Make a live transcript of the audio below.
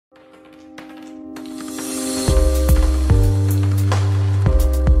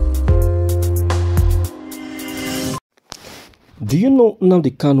Do you know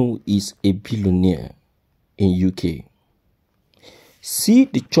Nnamdi Kanu is a billionaire in UK? See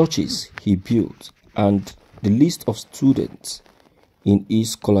the churches he built and the list of students in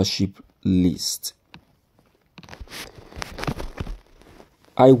his scholarship list.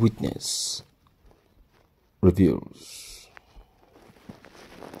 Eyewitness reveals.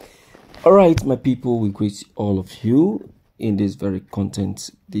 All right, my people, we greet all of you in this very content.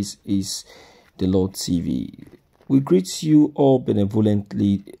 This is the Lord TV. We greet you all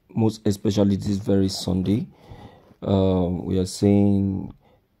benevolently, most especially this very Sunday. We are saying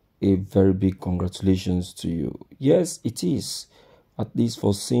a very big congratulations to you. Yes, it is. At least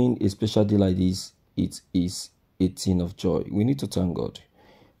for seeing a special day like this, it is a thing of joy. We need to thank God.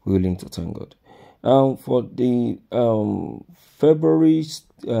 We're willing to thank God. For the February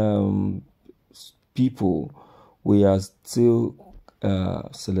people, we are still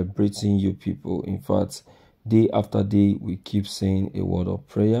celebrating you people. In fact, day after day, we keep saying a word of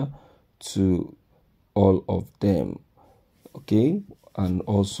prayer to all of them. Okay, and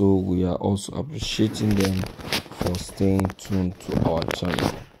also we are also appreciating them for staying tuned to our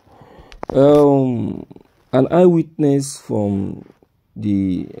channel. An eyewitness from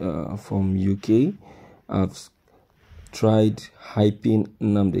the from UK have tried hyping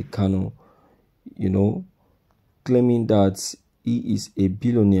Nnamdi Kanu, claiming that he is a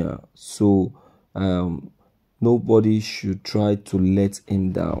billionaire, so nobody should try to let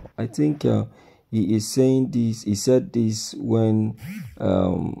him down. I think he is saying this. He said this when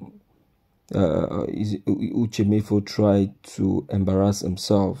Uchemefo tried to embarrass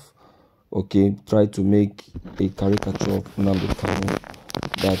himself. Okay, tried to make a caricature of Nnamdi Kanu,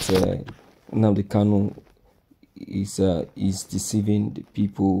 that Nnamdi Kanu is deceiving the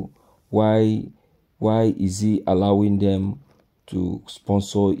people. Why is he allowing them to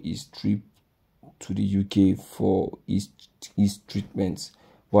sponsor his trip to the UK for his treatments?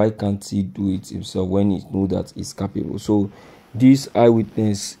 Why can't he do it himself when he knows that he's capable? So this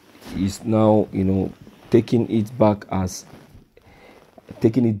eyewitness is now, taking it back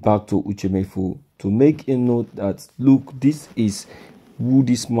to Uchemefo to make him know that, look, this is who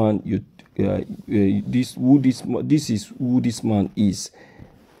this man this is who this man is.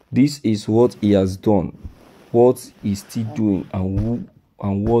 This is what he has done, what he's still doing,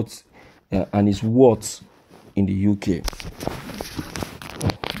 and what and his worth in the UK.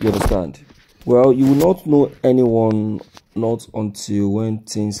 You understand? Well, you will not know anyone not until when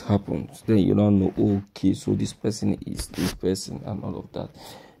things happen. Then you don't know, okay, so this person is this person and all of that.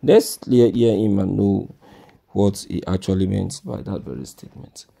 Let's hear him and know what he actually meant by that very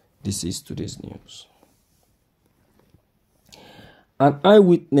statement. This is today's news. An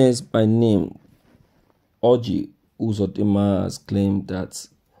eyewitness by name Oji Uzodinma has claimed that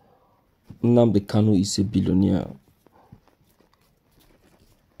Nnamdi Kanu is a billionaire.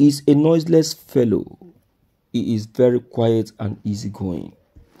 He's a noiseless fellow. He is very quiet and easygoing.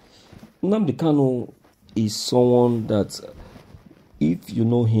 Nnamdi Kanu is someone that, if you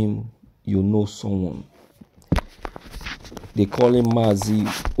know him, you know someone. They call him Mazi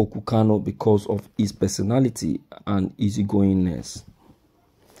Okukano because of his personality and easygoingness.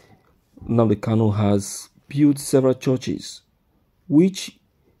 Nnamdi Kanu has built several churches, which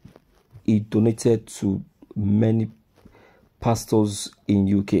he donated to many pastors in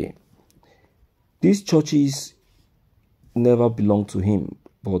UK. These churches never belonged to him,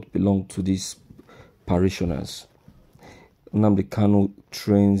 but belonged to these parishioners. Nnamdi Kanu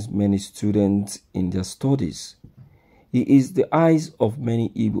trains many students in their studies. He is the eyes of many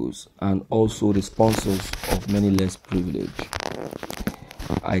Igbos and also the sponsors of many less privileged.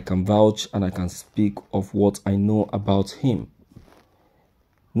 I can vouch and I can speak of what I know about him.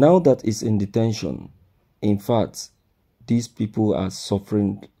 Now that he's in detention, in fact, these people are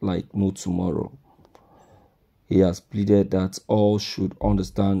suffering like no tomorrow. He has pleaded that all should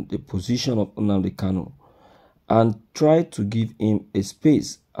understand the position of Nnamdi Kanu and try to give him a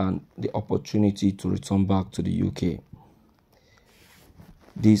space and the opportunity to return back to the UK.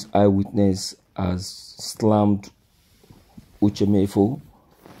 This eyewitness has slammed Uchemefo,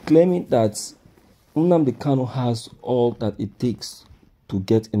 claiming that Nnamdi Kanu has all that it takes to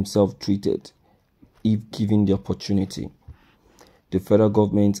get himself treated if given the opportunity. The federal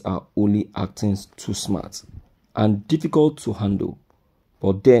government are only acting too smart and difficult to handle.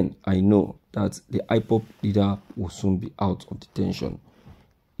 But then I know that the IPOP leader will soon be out of detention.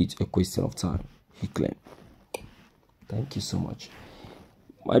 It's a question of time, he claimed. Thank you so much.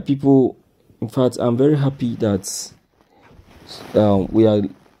 My people, in fact, I'm very happy that we are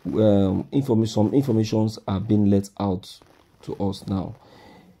some informations are being let out to us now.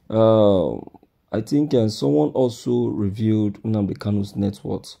 I think someone also revealed Nnamdi Kanu's net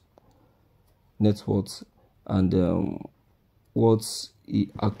worth, and what he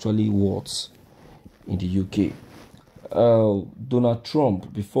actually worth in the UK. Donald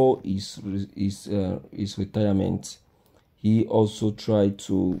Trump, before his retirement, he also tried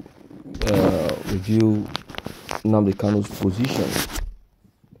to review Nnamdi Kanu's position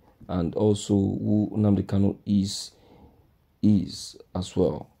and also who Nnamdi Kanu is as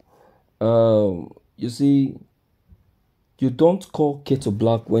well. You see, you don't call kettle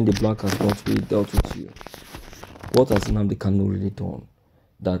black when the black has not really dealt with you. What has Nnamdi Kanu really done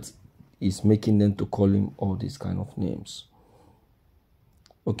that is making them to call him all these kind of names?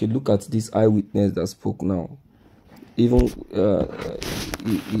 Okay, look at this eyewitness that spoke now. Even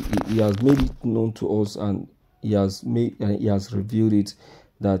he has made it known to us, and he has revealed it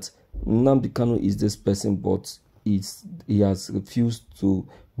that Nnamdi Kanu is this person, but he has refused to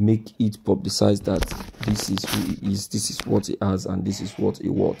make it publicized that this is who he is, this is what he has, and this is what he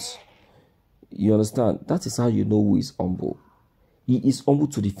wants. You understand? That is how you know who is humble. He is humble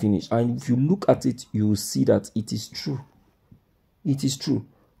to the finish, and if you look at it, you will see that it is true. It is true.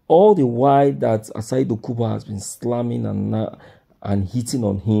 All the while that Asai Dokuba has been slamming and hitting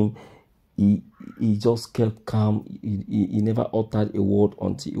on him, he just kept calm. He never uttered a word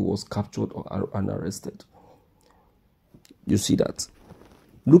until he was captured and arrested. You see that?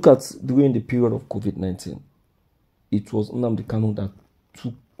 Look at during the period of COVID-19. It was Nnamdi Kanu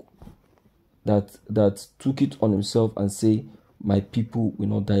that took it on himself and say, my people will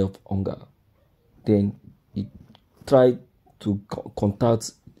not die of hunger. Then he tried to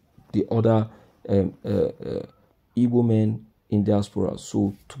contact the other Igbo men in diaspora.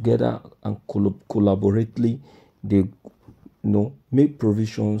 So together and collaboratively, they make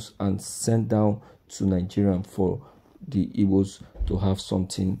provisions and send down to Nigeria for the Igbos to have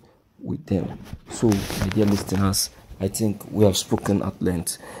something with them. So, my dear listeners, I think we have spoken at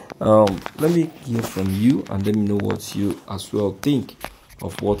length. Let me hear from you and let me know what you as well think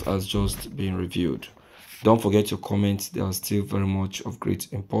of what has just been reviewed. Don't forget your comments. They are still very much of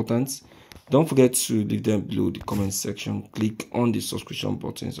great importance. Don't forget to leave them below the comment section. Click on the subscription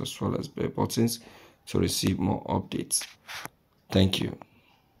buttons as well as bell buttons to receive more updates. Thank you.